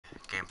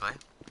gameplay.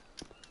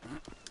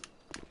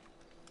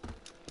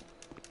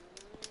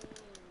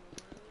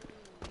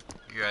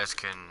 You guys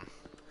can...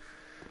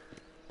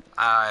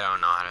 I don't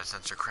know how to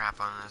censor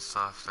crap on this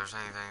stuff. If there's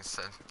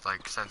anything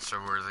like censor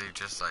worthy,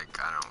 just like,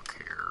 I don't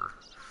care.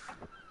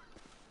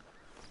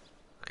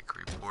 Like,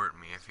 report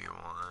me if you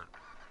want.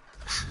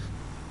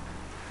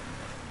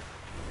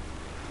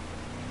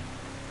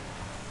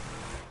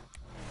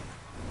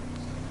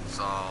 It's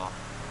all,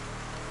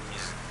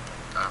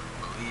 I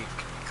believe,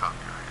 can be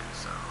copyrighted,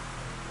 so.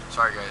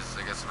 Sorry guys,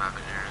 I guess I'm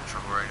having internet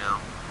trouble right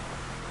now.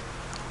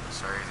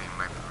 Sorry, everything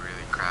might be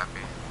really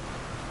crappy.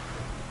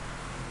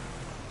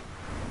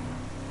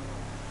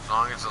 As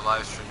long as the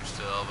live stream's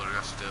still able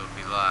to still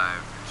be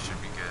live, it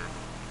should be good.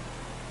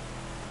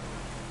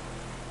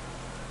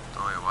 The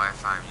only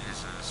Wi-Fi I'm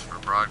using is for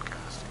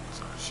broadcasting,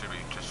 so it should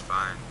be just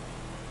fine.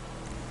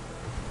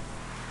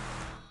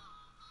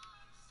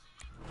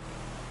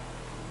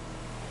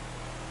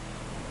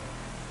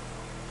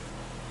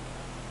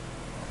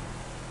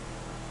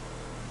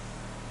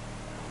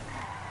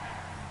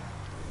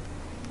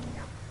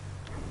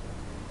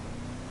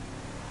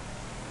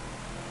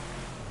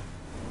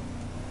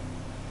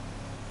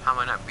 How am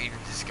I not beating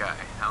this guy?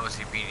 How is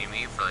he beating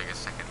me for like a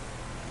second?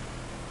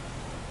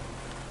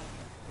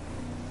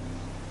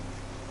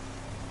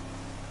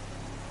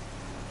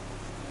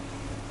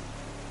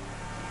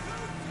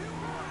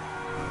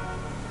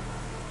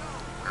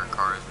 Your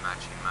car is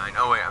matching mine.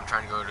 Oh wait, I'm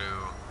trying to go to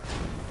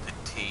the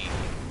T.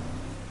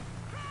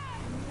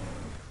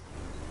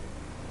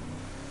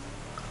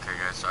 Okay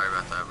guys, sorry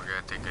about that. We're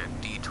gonna take a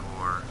detour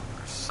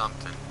or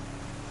something.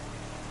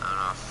 I don't know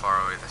how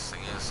far away this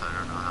thing is, so I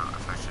don't know how,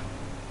 if I should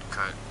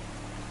cut.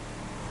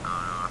 I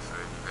don't know if it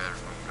would be better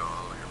for me to go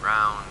all the way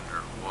around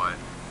or what.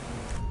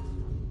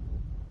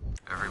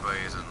 Everybody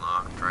is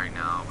unlocked right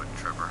now, but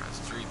Trevor has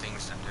 3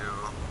 things to do.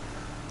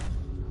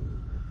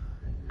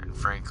 And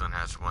Franklin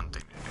has 1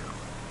 thing to do.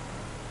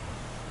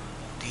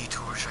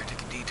 Detour, should I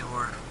take a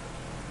detour?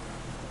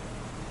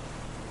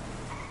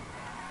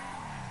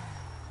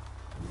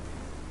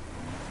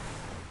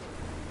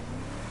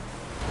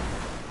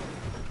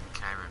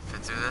 Can I even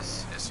fit through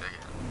this? Yes, I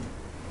can.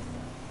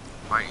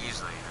 Quite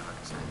easily, I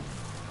would say.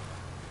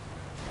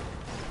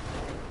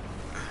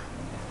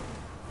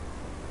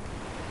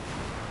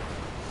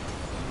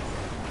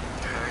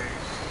 Okay.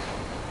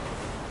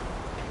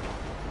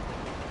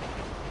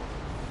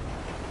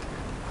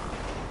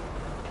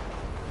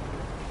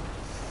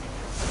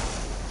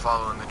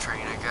 Following the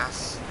train, I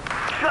guess.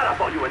 Shut up,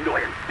 all you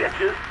annoying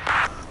bitches!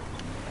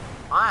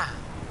 What?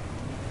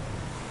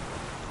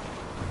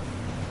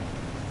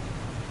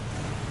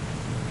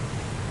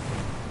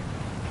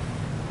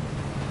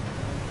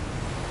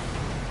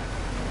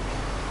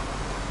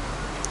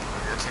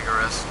 Take a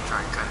rest and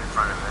try and cut in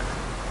front of it.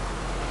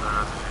 I don't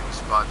know if there's any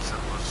spots that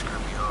will screw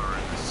me over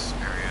in this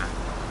area.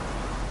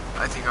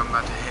 I think I'm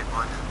about to hit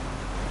one.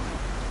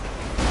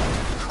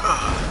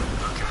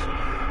 Okay.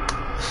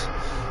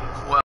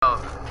 Well.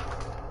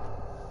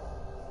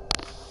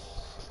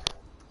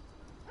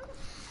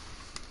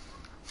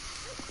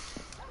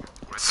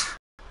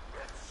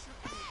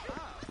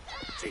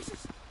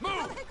 Jesus,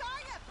 move!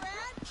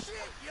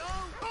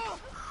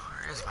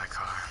 Where is my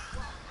car?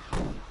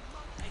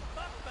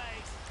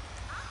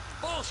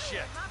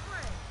 Bullshit!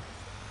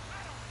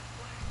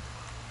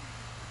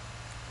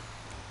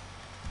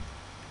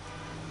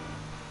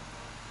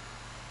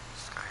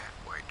 This guy had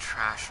white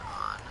trash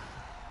on.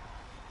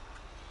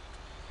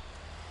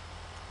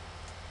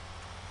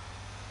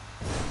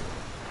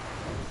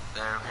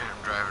 Then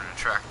I'm driving a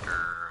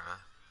tractor.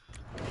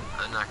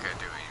 I'm not gonna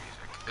do any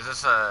music. Is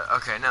this a...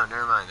 Okay, no,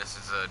 never mind. This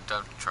is a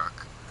dump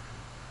truck.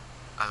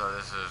 I thought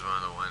this was one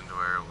of the ones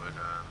where it would,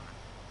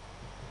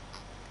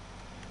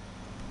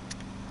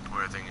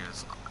 where the thing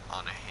is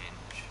on a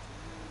hinge.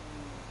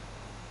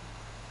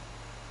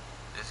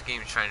 This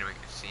game's trying to make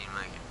it seem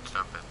like it's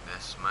dumping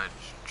this much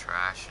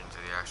trash into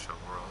the actual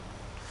world.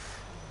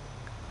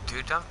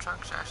 Do dump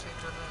trucks actually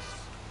do this?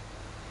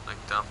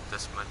 Like dump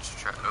this much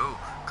trash? Oh,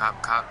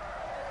 cop, cop.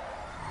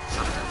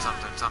 Something,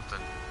 something,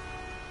 something.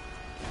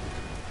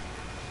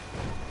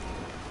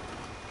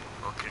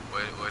 Okay,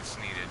 what's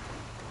needed?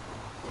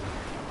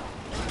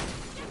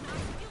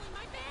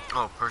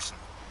 Oh, person.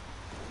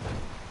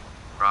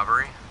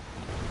 Robbery?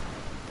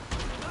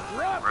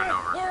 Drop Run it,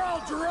 over. or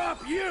I'll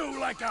drop you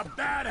like a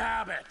bad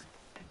habit!